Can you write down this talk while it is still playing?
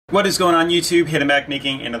What is going on YouTube? Hayden back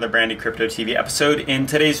making another brand new Crypto TV episode. In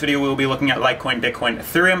today's video, we'll be looking at Litecoin, Bitcoin,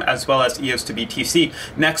 Ethereum, as well as EOS to BTC.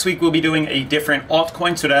 Next week, we'll be doing a different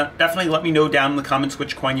altcoin, so definitely let me know down in the comments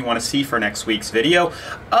which coin you want to see for next week's video.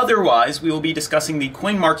 Otherwise, we will be discussing the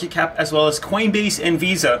coin market cap as well as Coinbase and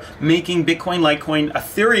Visa making Bitcoin, Litecoin,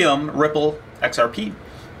 Ethereum, Ripple, XRP.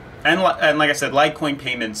 And like I said, Litecoin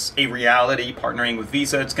payments, a reality, partnering with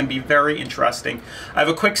Visa. It's going to be very interesting. I have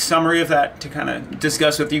a quick summary of that to kind of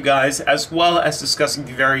discuss with you guys, as well as discussing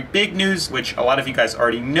the very big news, which a lot of you guys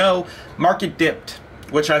already know. Market dipped,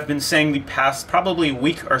 which I've been saying the past probably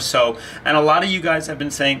week or so, and a lot of you guys have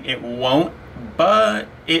been saying it won't, but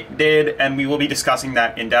it did, and we will be discussing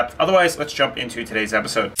that in depth. Otherwise, let's jump into today's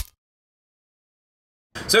episode.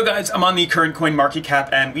 So guys, I'm on the current coin market cap,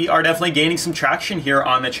 and we are definitely gaining some traction here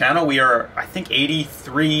on the channel. We are, I think,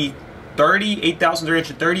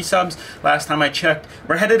 8,330 subs last time I checked.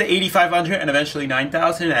 We're headed to 8,500 and eventually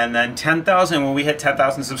 9,000 and then 10,000. When we hit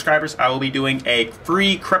 10,000 subscribers, I will be doing a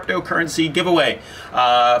free cryptocurrency giveaway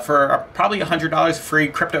for probably $100 free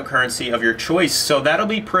cryptocurrency of your choice. So that'll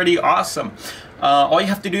be pretty awesome. All you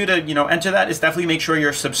have to do to, enter that is definitely make sure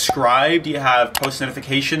you're subscribed, you have post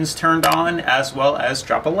notifications turned on, as well as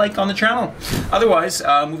drop a like on the channel. Otherwise,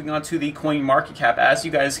 moving on to the coin market cap, as you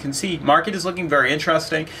guys can see, market is looking very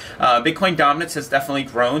interesting. Bitcoin dominance has definitely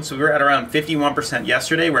grown, so we were at around 51%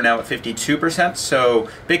 yesterday. We're now at 52%, so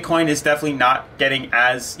Bitcoin is definitely not getting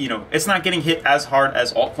as, it's not getting hit as hard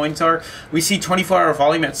as altcoins are. We see 24-hour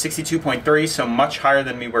volume at 62.3, so much higher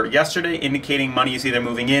than we were yesterday, indicating money is either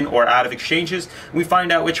moving in or out of exchanges. We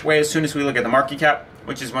find out which way as soon as we look at the market cap,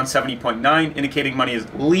 which is 170.9, indicating money is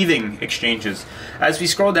leaving exchanges. As we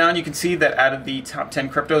scroll down, you can see that out of the top 10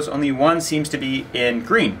 cryptos, only one seems to be in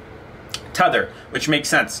green. Tether, which makes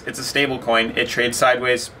sense. It's a stable coin. It trades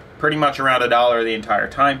sideways pretty much around $1 the entire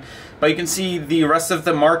time. But you can see the rest of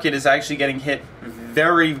the market is actually getting hit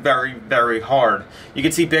very, very, very hard. You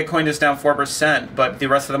can see Bitcoin is down 4%, but the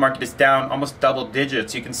rest of the market is down almost double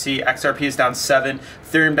digits. You can see XRP is down 7,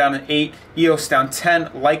 Ethereum down 8, EOS down 10,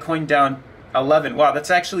 Litecoin down 11. Wow,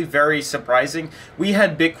 that's actually very surprising. We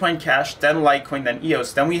had Bitcoin Cash, then Litecoin, then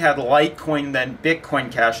EOS. Then we had Litecoin, then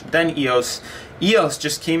Bitcoin Cash, then EOS. EOS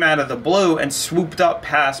just came out of the blue and swooped up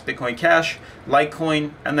past Bitcoin Cash, Litecoin,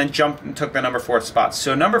 and then jumped and took the number 4 spot.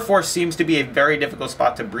 So number 4 seems to be a very difficult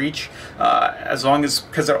spot to breach, because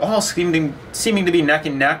they're all seeming to be neck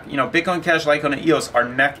and neck. Bitcoin Cash, Litecoin, and EOS are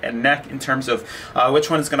neck and neck in terms of which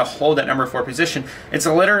one is going to hold that number 4 position. It's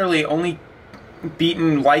literally only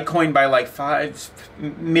beaten Litecoin by like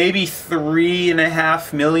maybe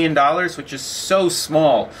 $3.5 million, which is so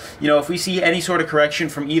small. If we see any sort of correction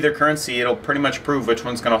from either currency, it'll pretty much prove which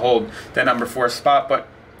one's going to hold that number 4 spot. But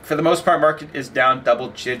for the most part, market is down double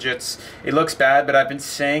digits. It looks bad, but I've been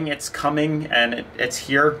saying it's coming, and it's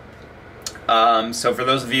here. So for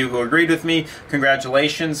those of you who agreed with me,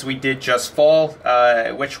 congratulations. We did just fall,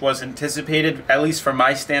 which was anticipated, at least from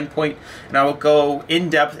my standpoint. And I will go in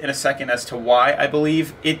depth in a second as to why I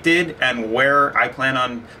believe it did and where I plan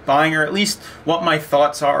on buying, or at least what my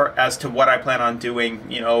thoughts are as to what I plan on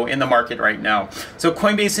doing, in the market right now. So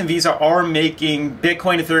Coinbase and Visa are making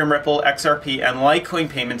Bitcoin, Ethereum, Ripple, XRP, and Litecoin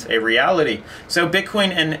payments a reality. So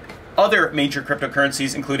Bitcoin and other major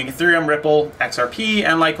cryptocurrencies, including Ethereum, Ripple, XRP,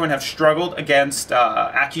 and Litecoin, have struggled against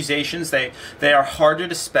accusations. They are harder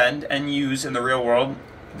to spend and use in the real world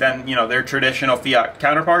than their traditional fiat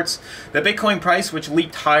counterparts. The Bitcoin price, which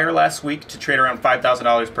leaped higher last week to trade around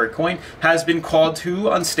 $5,000 per coin, has been called too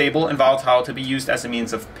unstable and volatile to be used as a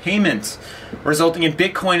means of payment, resulting in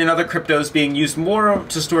Bitcoin and other cryptos being used more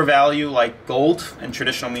to store value like gold and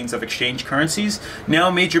traditional means of exchange currencies. Now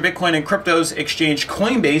major Bitcoin and cryptos exchange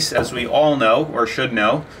Coinbase, as we all know or should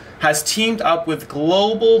know, has teamed up with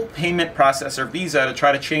global payment processor Visa to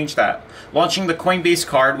try to change that, launching the Coinbase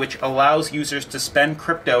card, which allows users to spend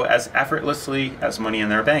crypto as effortlessly as money in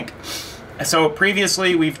their bank. So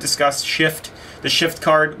previously we've discussed the Shift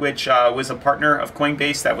card, which was a partner of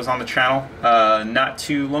Coinbase that was on the channel not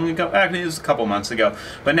too long ago. Actually, it was a couple months ago.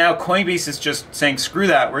 But now Coinbase is just saying, screw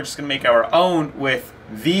that, we're just going to make our own with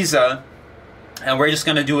Visa, and we're just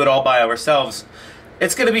going to do it all by ourselves.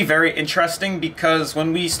 It's going to be very interesting because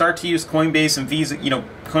when we start to use Coinbase and Visa,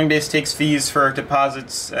 Coinbase takes fees for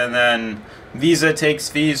deposits and then Visa takes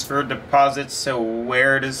fees for deposits. So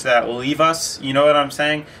where does that leave us? You know what I'm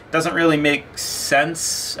saying? It doesn't really make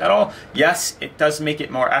sense at all. Yes, it does make it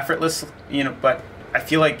more effortless, but I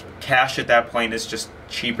feel like cash at that point is just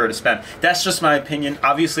cheaper to spend. That's just my opinion.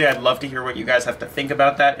 Obviously, I'd love to hear what you guys have to think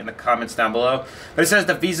about that in the comments down below. But it says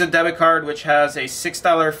the Visa debit card, which has a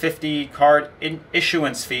 $6.50 card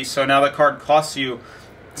issuance fee. So now the card costs you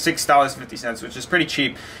 $6.50, which is pretty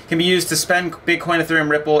cheap. Can be used to spend Bitcoin, Ethereum,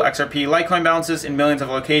 Ripple, XRP, Litecoin balances in millions of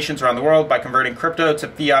locations around the world by converting crypto to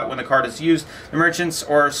fiat when the card is used. The merchants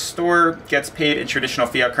or store gets paid in traditional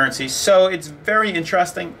fiat currency. So it's very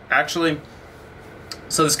interesting, actually.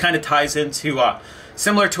 So this kind of ties into,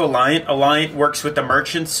 similar to Alliant. Alliant works with the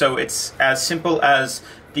merchants, so it's as simple as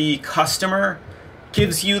the customer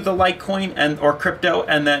gives you the Litecoin and or crypto,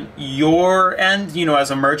 and then your end, as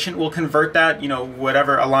a merchant, will convert that,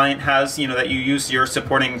 whatever Alliant has, that you use your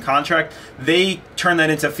supporting contract, they turn that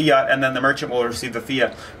into fiat, and then the merchant will receive the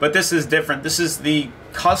fiat. But this is different. This is the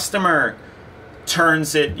customer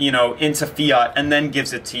turns it, into fiat and then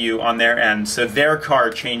gives it to you on their end. So their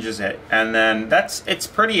card changes it. And then it's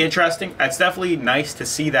pretty interesting. It's definitely nice to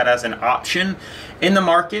see that as an option in the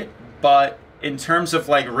market. But in terms of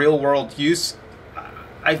like real world use,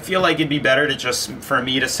 I feel like it'd be better to just, for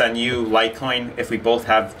me to send you Litecoin if we both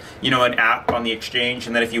have, an app on the exchange.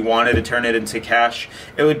 And then if you wanted to turn it into cash,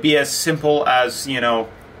 it would be as simple as,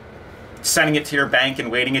 sending it to your bank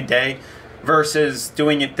and waiting a day, versus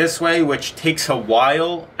doing it this way, which takes a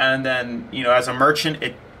while. And then, as a merchant,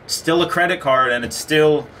 it's still a credit card, and it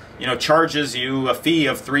still, charges you a fee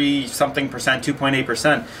of 3-something percent,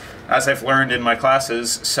 2.8%, as I've learned in my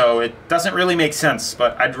classes. So it doesn't really make sense,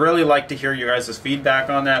 but I'd really like to hear you guys' feedback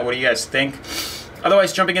on that. What do you guys think?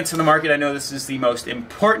 Otherwise, jumping into the market, I know this is the most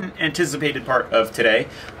important anticipated part of today,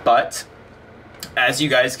 but as you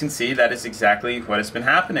guys can see, that is exactly what has been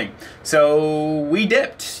happening. So we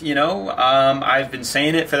dipped, I've been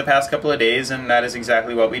saying it for the past couple of days, and that is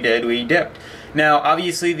exactly what we did. We dipped. Now,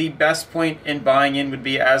 obviously, the best point in buying in would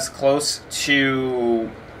be as close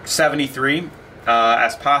to 73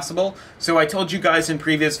 as possible. So I told you guys in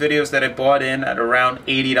previous videos that I bought in at around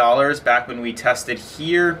 $80 back when we tested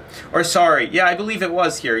here. Or sorry, yeah, I believe it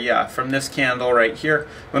was here, yeah, from this candle right here.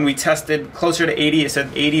 When we tested closer to 80, it said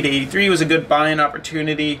 80 to 83 was a good buy-in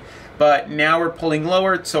opportunity. But now we're pulling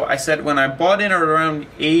lower. So I said when I bought in at around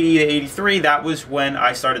 80 to 83, that was when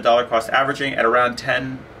I started dollar cost averaging at around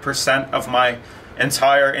 10% of my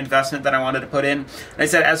entire investment that I wanted to put in. And I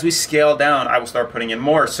said as we scale down, I will start putting in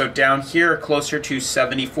more. So down here, closer to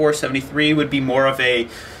 74, 73 would be more of a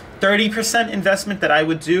 30% investment that I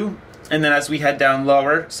would do. And then as we head down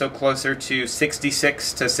lower, so closer to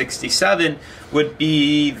 66 to 67 would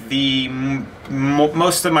be the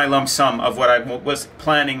most of my lump sum of what I was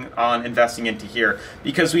planning on investing into here.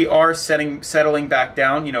 Because we are settling back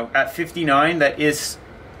down, at 59, that is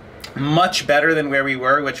much better than where we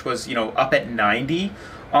were, which was, up at 90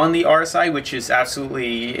 on the RSI, which is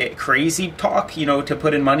absolutely crazy talk, to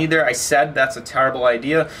put in money there. I said that's a terrible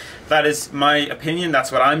idea. That is my opinion.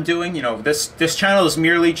 That's what I'm doing. This channel is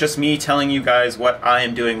merely just me telling you guys what I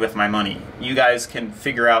am doing with my money. You guys can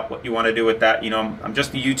figure out what you want to do with that. I'm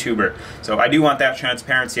just a YouTuber. So I do want that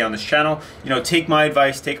transparency on this channel. Take my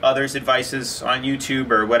advice, take others' advices on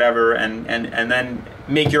YouTube or whatever, and then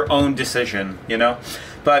make your own decision,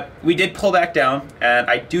 But we did pull back down, and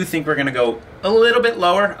I do think we're going to go a little bit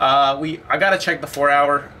lower. I got to check the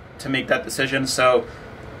 4-hour to make that decision. So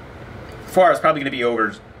 4 hours probably going to be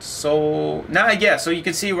over. So now, yeah, so you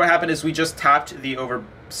can see what happened is we just tapped the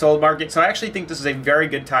oversold market. So I actually think this is a very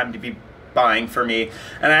good time to be buying for me,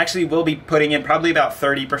 and I actually will be putting in probably about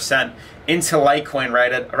 30% into Litecoin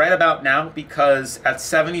right about now, because at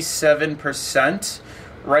 77%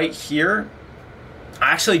 right here,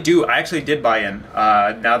 I actually did buy in.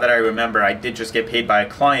 Now that I remember, I did just get paid by a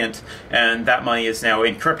client, and that money is now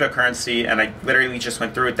in cryptocurrency, and I literally just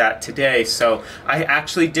went through with that today. So I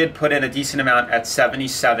actually did put in a decent amount at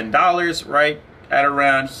 $77, right at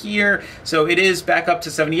around here. So it is back up to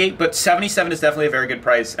 78, but 77 is definitely a very good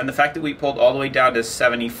price. And the fact that we pulled all the way down to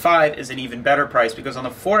 75 is an even better price, because on the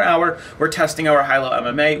 4-hour, we're testing our high-low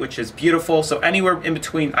MMA, which is beautiful. So anywhere in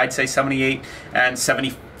between, I'd say 78 and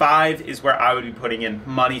 75 is where I would be putting in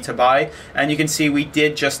money to buy. And you can see we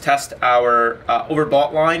did just test our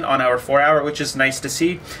overbought line on our 4-hour, which is nice to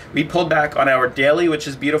see. We pulled back on our daily, which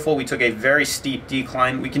is beautiful. We took a very steep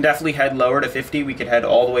decline. We can definitely head lower to 50. We could head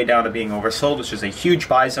all the way down to being oversold, which is a huge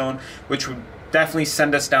buy zone, which would definitely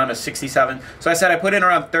send us down to 67. So I said I put in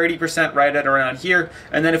around 30% right at around here,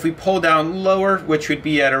 and then if we pull down lower, which would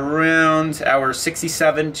be at around our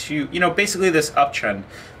 67 to, basically this uptrend,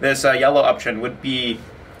 this yellow uptrend would be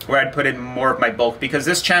where I'd put in more of my bulk, because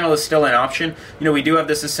this channel is still an option. We do have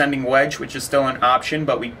this ascending wedge, which is still an option,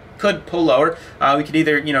 but we could pull lower. We could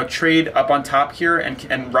either, trade up on top here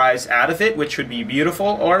and rise out of it, which would be beautiful,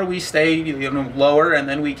 or we stay, lower and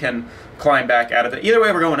then we can climb back out of it. Either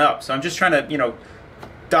way, we're going up. So I'm just trying to,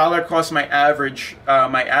 dollar cost my average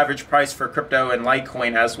price for crypto and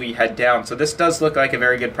Litecoin as we head down. So this does look like a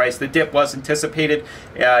very good price. The dip was anticipated.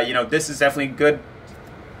 You know, this is definitely good,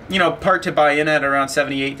 you know, part to buy in at around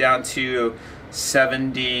 78 down to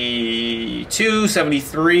 72,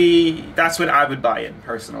 73. That's when I would buy in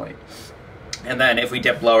personally. And then if we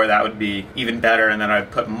dip lower, that would be even better, and then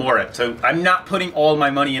I'd put more in. So I'm not putting all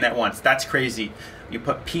my money in at once. That's crazy. You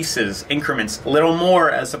put pieces, increments, a little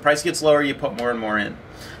more. As the price gets lower, you put more and more in.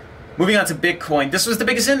 Moving on to Bitcoin. This was the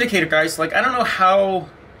biggest indicator, guys. Like, I don't know how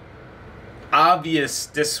obvious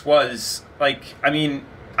this was. Like, I mean,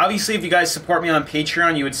 obviously, if you guys support me on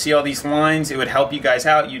Patreon, you would see all these lines. It would help you guys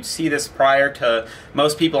out. You'd see this prior to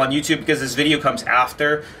most people on YouTube because this video comes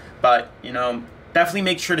after. But, you know, definitely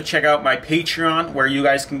make sure to check out my Patreon, where you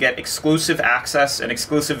guys can get exclusive access and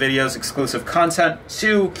exclusive videos, exclusive content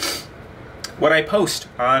to what I post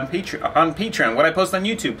on Patreon, what I post on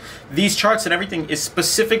YouTube. These charts and everything is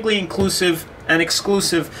specifically inclusive and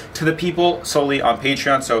exclusive to the people solely on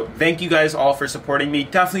Patreon. So thank you guys all for supporting me.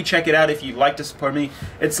 Definitely check it out if you'd like to support me.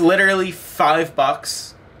 It's literally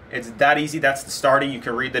 $5. It's that easy. That's the starting. You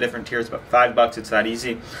can read the different tiers, but $5, it's that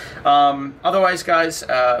easy. Otherwise, guys,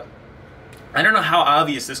 I don't know how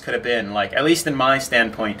obvious this could have been, like, at least in my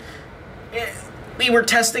standpoint. We were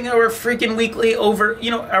testing our freaking weekly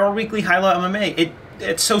our weekly high-low MMA.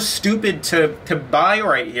 It's so stupid to buy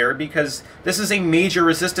right here because this is a major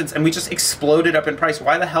resistance and we just exploded up in price.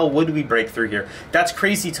 Why the hell would we break through here? That's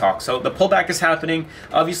crazy talk. So the pullback is happening.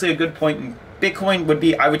 Obviously, a good point in Bitcoin would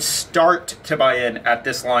be I would start to buy in at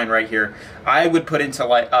this line right here. I would put into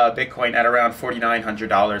Bitcoin at around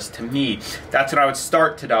 $4,900 to me. That's when I would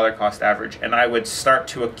start to dollar cost average, and I would start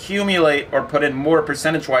to accumulate or put in more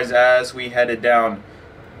percentage-wise as we headed down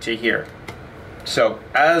to here. So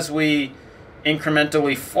as we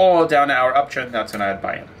incrementally fall down our uptrend, that's when I'd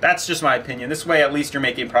buy in. That's just my opinion. This way, at least you're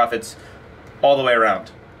making profits all the way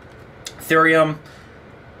around. Ethereum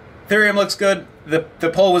looks good. The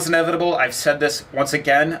pull was inevitable. I've said this once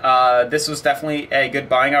again. This was definitely a good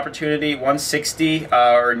buying opportunity. 160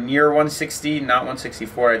 or near 160, not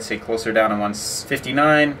 164. I'd say closer down to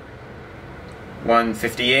 159,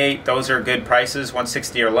 158. Those are good prices.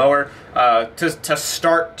 160 or lower. To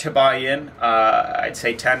start to buy in, I'd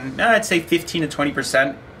say 15 to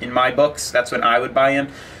 20% in my books. That's when I would buy in.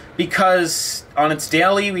 Because on its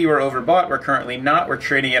daily, we were overbought. We're currently not. We're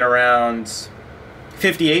trading at around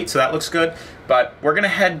 58, so that looks good. But we're going to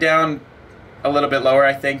head down a little bit lower,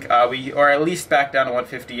 I think. Or at least back down to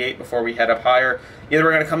 158 before we head up higher. Either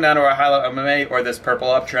we're going to come down to our high-low MMA or this purple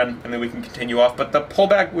uptrend, and then we can continue off. But the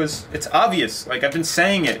pullback it's obvious. Like, I've been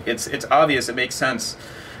saying it. It's obvious. It makes sense.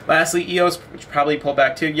 Lastly, EOS, which probably pulled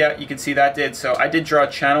back too. Yeah, you can see that did. So I did draw a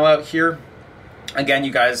channel out here. Again,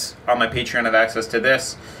 you guys on my Patreon have access to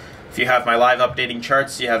this. If you have my live updating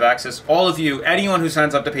charts, you have access. All of you, anyone who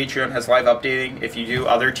signs up to Patreon has live updating. If you do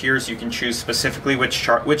other tiers, you can choose specifically which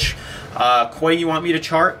coin you want me to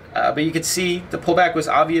chart. But you can see the pullback was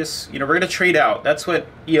obvious. You know, we're going to trade out. That's what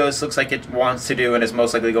EOS looks like it wants to do and is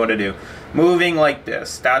most likely going to do. Moving like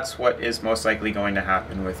this, that's what is most likely going to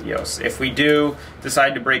happen with EOS. If we do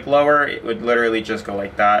decide to break lower, it would literally just go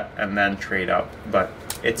like that and then trade up. But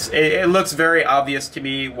it looks very obvious to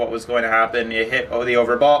me what was going to happen. It hit the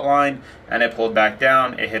overbought line and it pulled back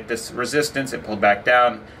down. It hit this resistance, it pulled back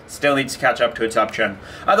down. Still needs to catch up to its uptrend.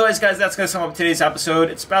 Otherwise, guys, that's going to sum up today's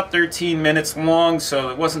episode. It's about 13 minutes long,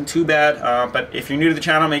 so it wasn't too bad. But if you're new to the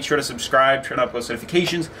channel, make sure to subscribe, turn on post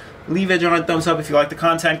notifications, leave a thumbs up if you like the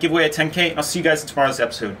content, give away at 10K, and I'll see you guys in tomorrow's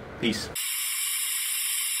episode. Peace.